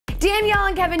Danielle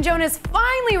and Kevin Jonas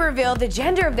finally revealed the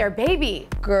gender of their baby.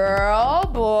 Girl,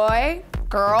 boy,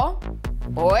 girl,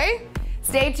 boy?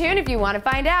 Stay tuned if you want to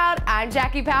find out. I'm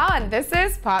Jackie Powell, and this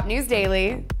is Pop News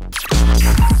Daily.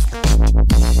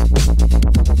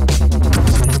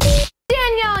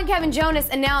 Danielle and Kevin Jonas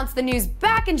announced the news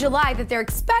back in July that they're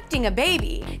expecting a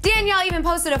baby. Danielle even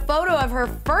posted a photo of her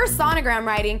first sonogram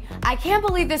writing, "I can't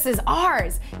believe this is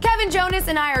ours. Kevin Jonas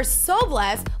and I are so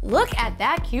blessed. Look at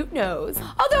that cute nose."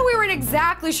 Although we weren't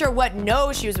exactly sure what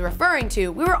nose she was referring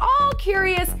to, we were all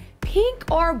curious, pink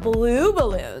or blue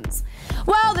balloons?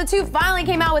 Well, the two finally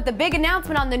came out with the big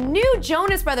announcement on the new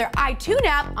Jonas Brother iTunes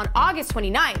app on August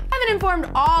 29th. Kevin informed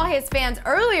all his fans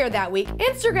earlier that week,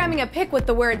 Instagramming a pic with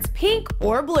the words pink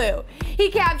or blue.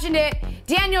 He captioned it,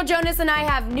 "Daniel Jonas and I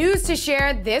have news to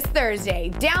share this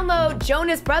Thursday. Download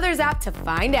Jonas Brothers app to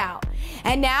find out."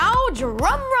 And now,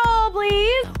 drum roll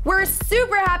please. We're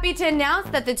super happy to announce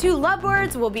that the two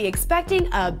lovebirds will be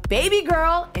expecting a baby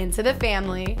girl into the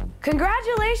family.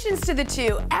 Congratulations to the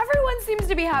two. Everyone seems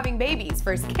to be having babies.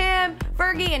 First Kim,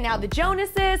 Fergie, and now the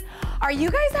Jonases. Are you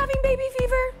guys having baby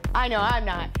fever? I know I'm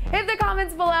not. Hit the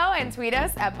comments below and tweet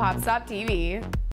us at PopStop TV.